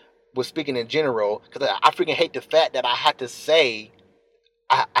say we're speaking in general, because I freaking hate the fact that I have to say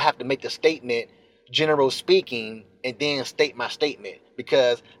I have to make the statement general speaking and then state my statement,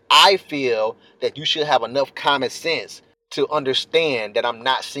 because I feel that you should have enough common sense to understand that I'm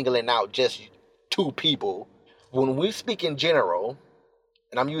not singling out just two people. When we speak in general,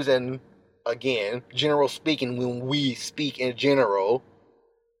 and I'm using again general speaking, when we speak in general,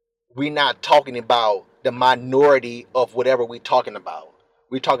 we're not talking about the minority of whatever we're talking about.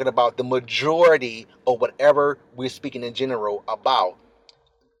 We're talking about the majority of whatever we're speaking in general about.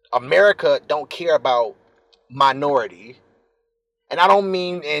 America don't care about minority. And I don't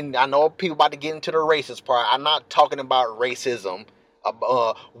mean, and I know people about to get into the racist part. I'm not talking about racism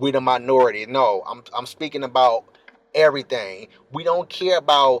with a minority. No, I'm speaking about everything. We don't care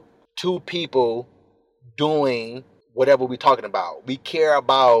about two people doing whatever we're talking about. We care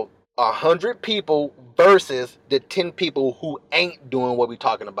about 100 people versus the 10 people who ain't doing what we're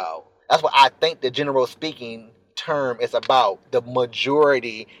talking about. That's what I think the general speaking term is about. The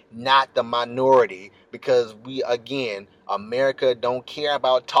majority, not the minority. Because we, again, America don't care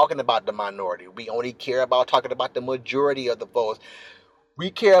about talking about the minority. We only care about talking about the majority of the votes. We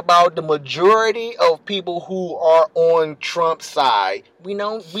care about the majority of people who are on Trump's side. We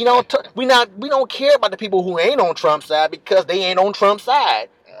don't care about the people who ain't on Trump's side, because they ain't on Trump's side.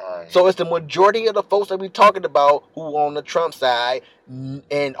 So it's the majority of the folks that we're talking about who on the Trump side,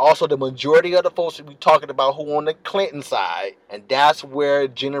 and also the majority of the folks that we're talking about who on the Clinton side. And that's where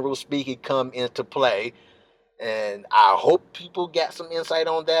general speaking come into play. And I hope people got some insight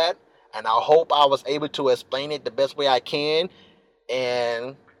on that. And I hope I was able to explain it the best way I can.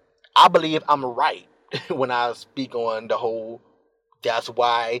 And I believe I'm right when I speak on the whole. That's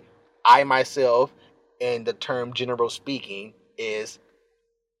why I myself, and the term general speaking is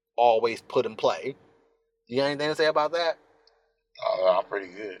always put in play. You got anything to say about that? I'm pretty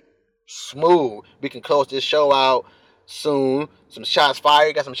good. Smooth. We can close this show out soon. Some shots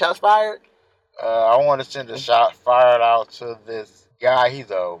fired. Got some shots fired? I want to send a shot fired out to this guy.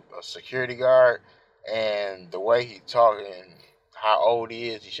 He's a security guard, and the way he talking, how old he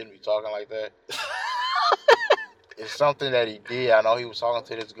is, he shouldn't be talking like that. It's something that he did. I know he was talking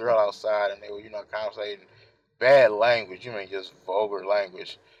to this girl outside, and they were, conversating bad language. You mean just vulgar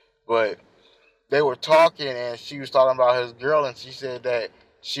language, but they were talking, and she was talking about his girl, and she said that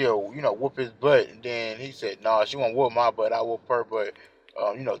she'll, whoop his butt. And then he said, "No, she won't whoop my butt. I whoop her butt,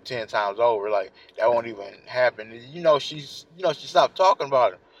 10 times over. Like that won't even happen." And, she stopped talking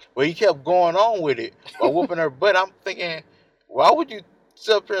about it, but he kept going on with it by whooping her butt. I'm thinking, why would you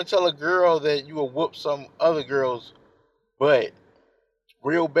sit up here and tell a girl that you will whoop some other girl's butt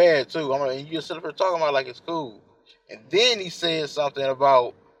real bad too? And you just sit up here talking about it like it's cool. And then he said something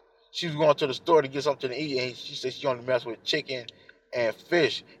about she was going to the store to get something to eat, and she said she only mess with chicken and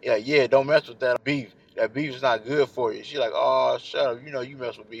fish. Yeah, don't mess with that beef. That beef is not good for you. She's like, oh, shut up. You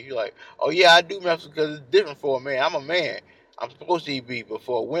mess with beef. He's like, oh, yeah, I do mess with because it's different for a man. I'm a man. I'm supposed to eat beef, but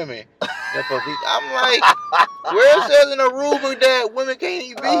for women, they're supposed to eat. I'm like, where it says in the rulebook that women can't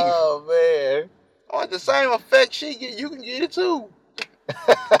eat beef? Oh, man. On the same effect she get, you can get it too.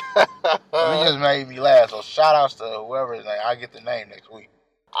 It just made me laugh. So shout outs to whoever his name. I'll get the name next week.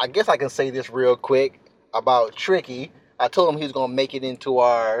 I guess I can say this real quick about Tricky. I told him he was gonna make it into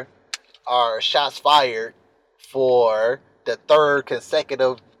our shots fired for the third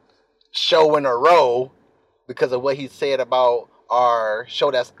consecutive show in a row because of what he said about our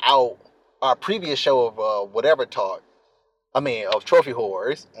show that's out, our previous show of whatever talk. Of Trophy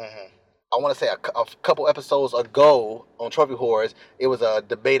Whores. Mm-hmm. I want to say a couple episodes ago on Trophy Whores, it was a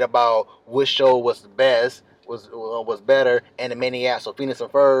debate about which show was the best, was better, Animaniacs or Phineas and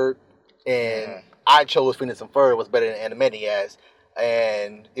Ferb, and I chose Phineas and Ferb was better than Animaniacs,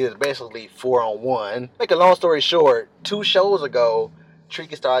 and it was basically 4-on-1. Make a long story short, 2 shows ago,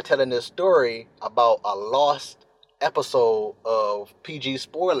 Tricky started telling this story about a lost episode of PG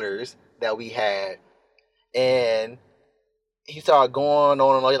Spoilers that we had, and he started going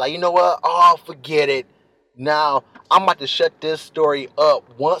on and on. He's like, you know what? Oh, forget it. Now, I'm about to shut this story up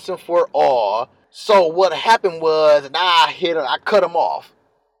once and for all. So what happened was, I cut him off.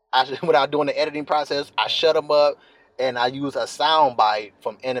 Without doing the editing process, I shut him up, and I used a sound bite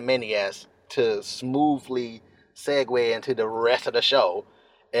from Animaniacs to smoothly segue into the rest of the show.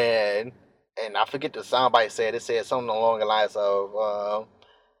 And I forget the sound bite said. It said something along the lines of,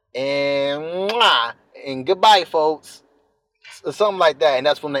 and goodbye, folks. Something like that, and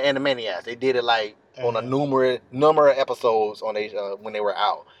that's from the Animaniacs. They did it like on a number of episodes on when they were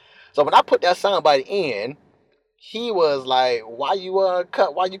out. So when I put that soundbite in, he was like, "Why you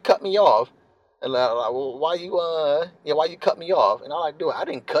cut me off?" And why you cut me off? And I'm like, "Dude, I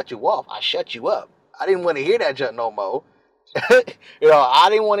didn't cut you off. I shut you up. I didn't want to hear that junk no more. I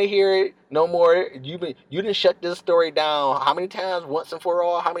didn't want to hear it no more. You didn't shut this story down how many times? Once and for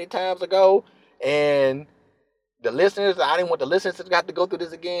all, how many times ago? And the listeners, I didn't want the listeners to have to go through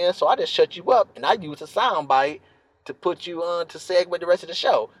this again, so I just shut you up, and I used a soundbite to put you on to segue the rest of the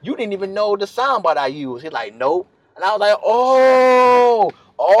show. You didn't even know the soundbite I used." He's like, "Nope." And I was like, "Oh,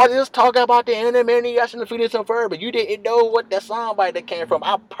 all this talk about the Animaniacs and the Phineas and Ferb, but you didn't know what that soundbite that came from."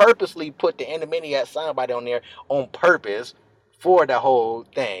 I purposely put the Animaniacs soundbite on there on purpose for the whole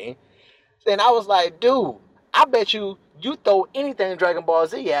thing. Then I was like, "Dude, I bet you throw anything Dragon Ball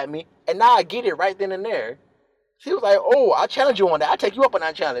Z at me, and now I get it right then and there." He was like, "Oh, I challenge you on that. I take you up on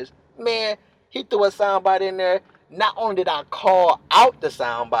that challenge." Man, he threw a soundbite in there. Not only did I call out the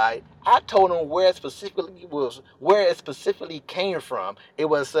soundbite, I told him where it specifically came from. It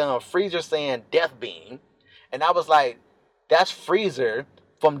was Freezer saying Death Beam. And I was like, that's Freezer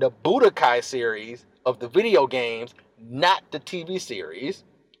from the Budokai series of the video games, not the TV series.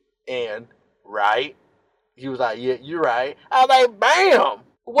 And, right? He was like, "Yeah, you're right." I was like, bam!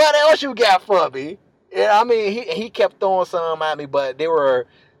 What else you got for me? Yeah, he kept throwing some at me, but they were,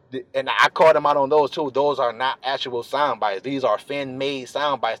 and I called him out on those too. Those are not actual sound bites. These are fan-made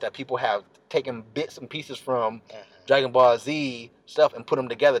sound bites that people have taken bits and pieces from Dragon Ball Z stuff and put them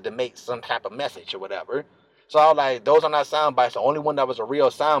together to make some type of message or whatever. So I was like, those are not sound bites. The only one that was a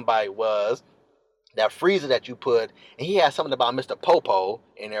real sound bite was that Freezer that you put, and he had something about Mr. Popo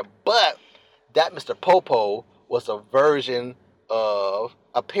in there, but that Mr. Popo was a version of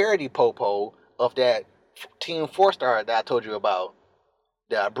a parody Popo of that Team 4-Star that I told you about.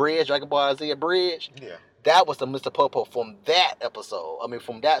 The bridge, Dragon Ball Z bridge. Yeah. That was the Mr. Popo from that episode.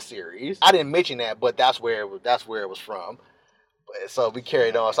 From that series. I didn't mention that, but that's where it was from. So we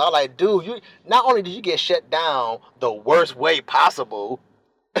carried on. So I was like, dude, you not only did you get shut down the worst way possible,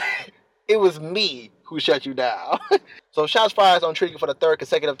 It was me who shut you down. So shots fired on Tricky for the third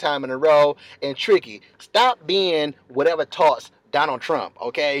consecutive time in a row. And Tricky, stop being whatever talks Donald Trump,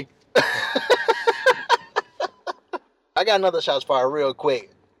 okay? I got another shots fired real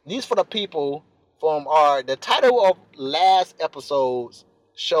quick. These for the people from the title of last episode's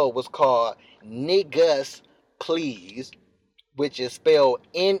show was called Niggas Please, which is spelled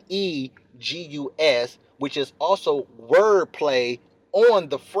Negus, which is also wordplay on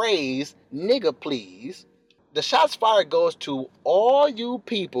the phrase nigga please. The shots fired goes to all you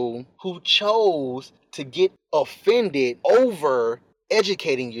people who chose to get offended over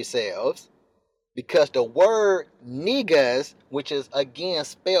educating yourselves, because the word niggas, which is again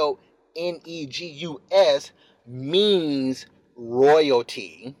spelled Negus, means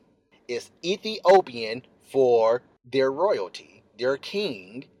royalty. It's Ethiopian for their royalty, their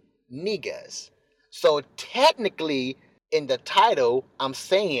king, niggas. So technically, in the title, I'm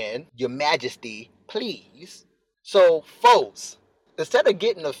saying, Your Majesty, please. So, folks, instead of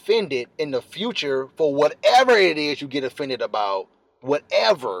getting offended in the future for whatever it is you get offended about,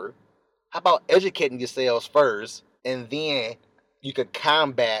 whatever, how about educating yourselves first, and then you could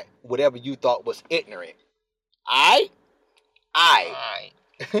combat whatever you thought was ignorant? Aight? Aight.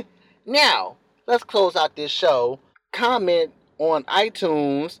 Now, let's close out this show. Comment on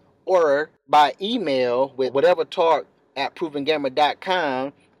iTunes or by email with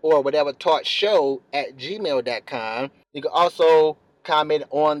whatevertalk@provengamer.com or whatevertalkshow@gmail.com. You can also comment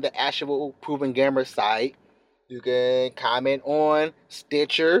on the actual Proven Gamer site. You can comment on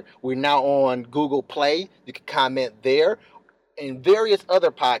Stitcher. We're now on Google Play. You can comment there. And various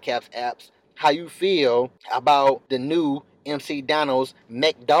other podcast apps, how you feel about the new MC Donald's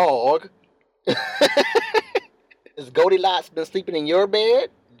McDog. Has Goldilocks been sleeping in your bed?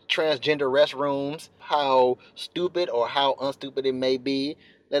 Transgender restrooms, how stupid or how unstupid it may be.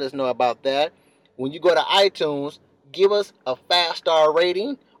 Let us know about that. When you go to iTunes, give us a 5-star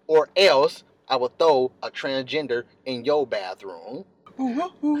rating, or else I will throw a transgender in your bathroom.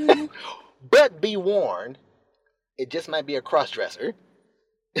 But be warned, it just might be a crossdresser.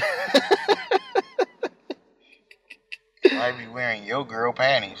 Might be wearing your girl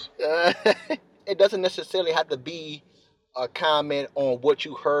panties. It doesn't necessarily have to be a comment on what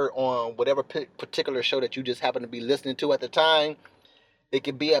you heard on whatever particular show that you just happen to be listening to at the time. It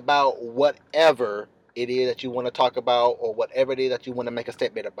could be about whatever it is that you want to talk about, or whatever it is that you want to make a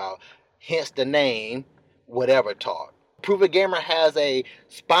statement about. Hence the name, Whatever Talk. Prove a Gamer has a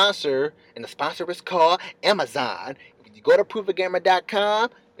sponsor, and the sponsor is called Amazon. If you go to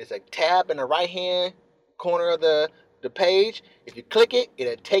proveagamer.com, there's a tab in the right-hand corner of the page. If you click it,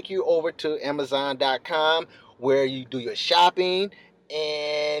 it'll take you over to Amazon.com, where you do your shopping,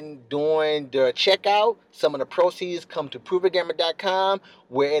 and during the checkout, some of the proceeds come to proveagamer.com,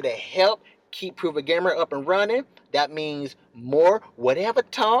 where it'll help keep Prove a Gamer up and running. That means more Whatever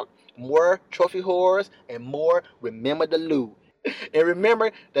Talk, more Trophy Whores, and more Remember the Loot. And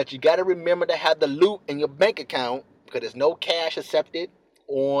remember that you got to remember to have the loot in your bank account, because there's no cash accepted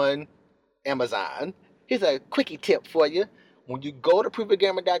on Amazon. Here's a quickie tip for you. When you go to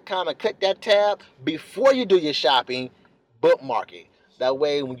proveagamer.com and click that tab, before you do your shopping, bookmark it. That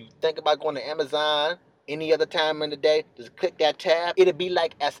way, when you think about going to Amazon any other time in the day, just click that tab. It'll be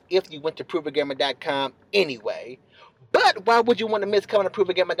like as if you went to proveagamer.com anyway. But why would you want to miss coming to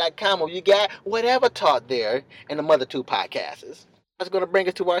proveagamer.com when you got Whatever Talk there and the mother two podcasts? That's going to bring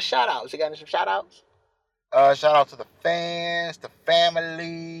us to our shout-outs. You got any some shout-outs? Shout out to the fans, the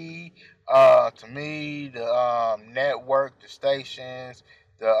family, to me, the network, the stations,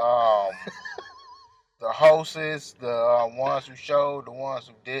 the the hosts, the ones who showed, the ones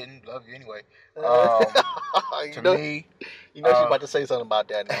who didn't. Love you anyway. To me, You know she's about to say something about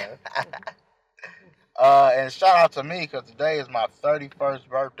that now. and shout out to me, because today is my 31st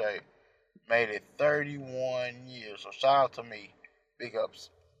birthday. Made it 31 years. So shout out to me. Big ups.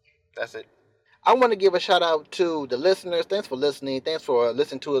 That's it. I want to give a shout out to the listeners. Thanks for listening. Thanks for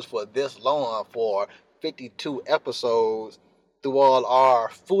listening to us for this long, for 52 episodes, through all our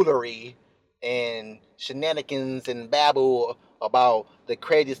foolery and shenanigans and babble about the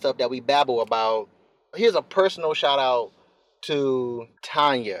crazy stuff that we babble about. Here's a personal shout out to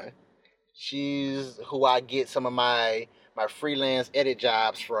Tanya. She's who I get some of my freelance edit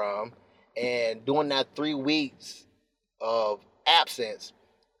jobs from. And during that 3 weeks of absence,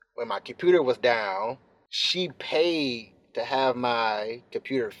 when my computer was down, she paid to have my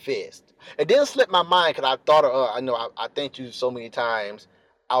computer fixed. It didn't slip my mind, because I thought of her. I know I thanked you so many times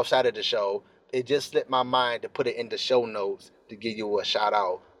outside of the show. It just slipped my mind to put it in the show notes to give you a shout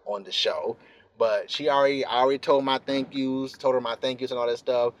out on the show. But I already told her my thank yous and all that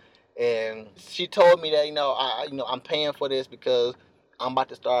stuff. And she told me that, I'm paying for this because I'm about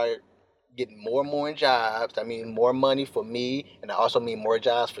to start getting more and more jobs. I mean, more money for me, and I also mean more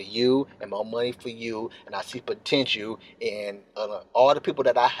jobs for you and more money for you. And I see potential in all the people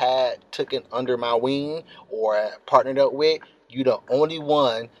that I had taken under my wing or partnered up with. You the only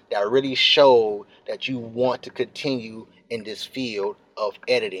one that really showed that you want to continue in this field of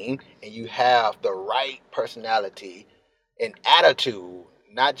editing, and you have the right personality and attitude,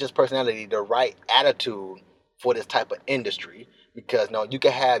 not just personality, the right attitude for this type of industry. Because no, you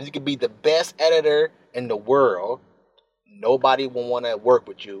could be the best editor in the world. Nobody will want to work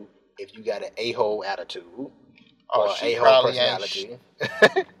with you if you got an a-hole attitude or a-hole personality.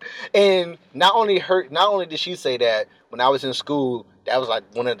 And not only did she say that when I was in school, that was like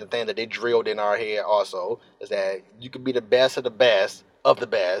one of the things that they drilled in our head also, is that you could be the best of the best of the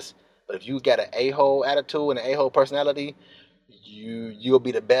best, but if you got an a-hole attitude and an a-hole personality, you'll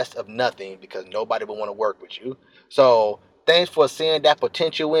be the best of nothing because nobody will want to work with you. So thanks for seeing that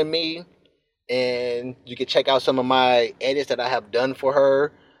potential in me, and you can check out some of my edits that I have done for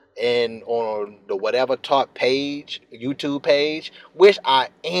her and on the Whatever Talk page, YouTube page, which I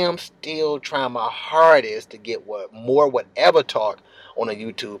am still trying my hardest to get more Whatever Talk on a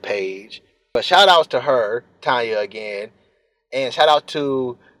YouTube page. But shout outs to her, Tanya, again, and shout out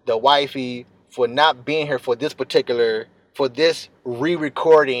to the wifey for not being here for this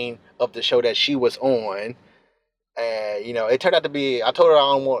re-recording of the show that she was on. And it turned out to be. I told her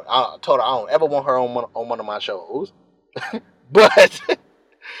I don't ever want her on one of my shows, but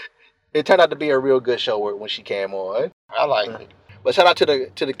it turned out to be a real good show when she came on. I like it. But shout out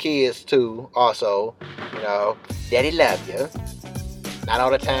to the kids too. Also, Daddy love you. Not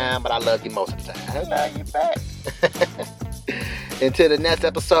all the time, but I love you most of the time. I love you back. Until the next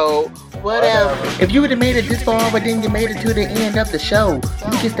episode, Whatever. If you would have made it this far, but then you made it to the end of the show,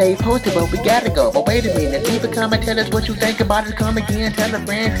 you can stay posted, but we gotta go. But wait a minute, leave a comment, tell us what you think about it. Come again, tell a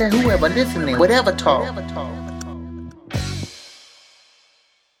friend, tell whoever listening. Whatever talk.